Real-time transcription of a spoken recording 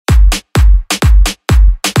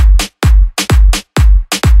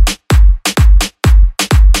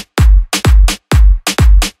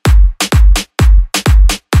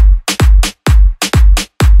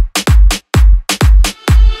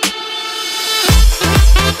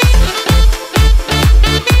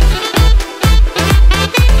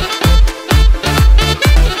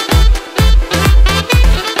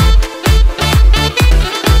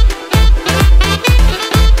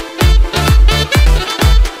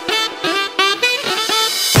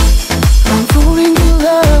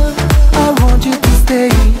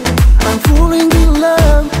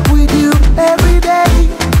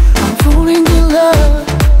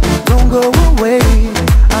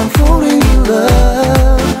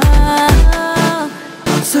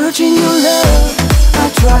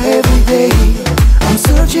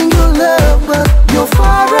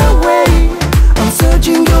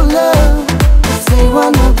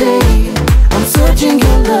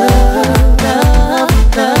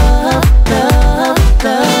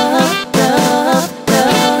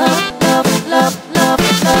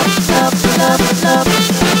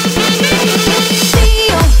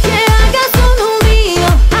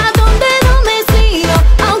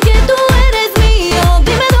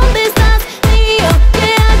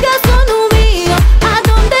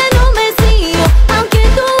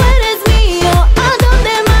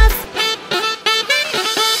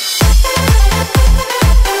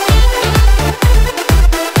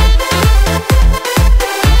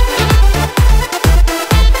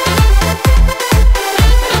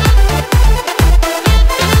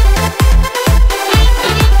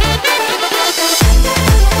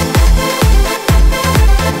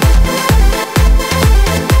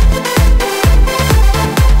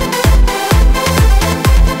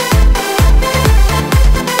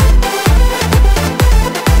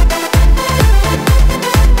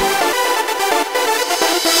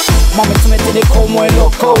Mami, tú me tienes como el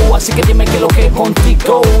loco, así que dime qué es lo que es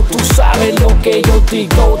contigo. Tú sabes lo que yo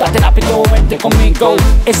digo, date rápido, vente conmigo.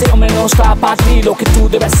 Ese hombre no está para ti, lo que tú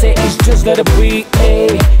debes hacer es just let it be.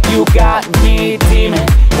 Hey, you got me, dime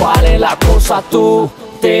cuál es la cosa, tú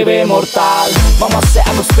te ves mortal. Vamos a hacer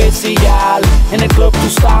algo especial. En el club tú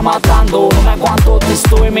estás matando, no me aguanto, te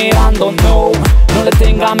estoy mirando. No, no le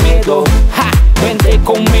tengas miedo, ja, vente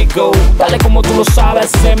conmigo. Dale como tú lo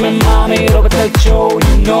sabes, me mami, róbate el show,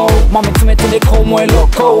 you know. Mami, tú me tienes como el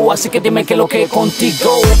loco, así que dime qué es lo que es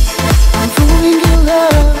contigo. I'm falling in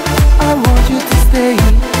love, I want you to stay.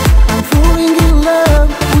 I'm falling in love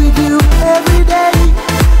with you every day.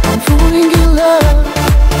 I'm falling in love,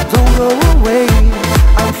 don't go away.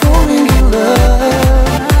 I'm falling in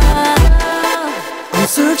love. I'm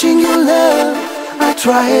searching your love, I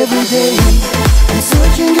try every day. I'm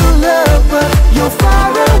searching your love, but you're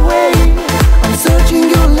far away. I'm searching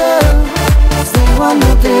your love, stay one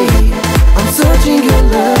more day. I'm searching your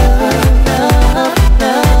love.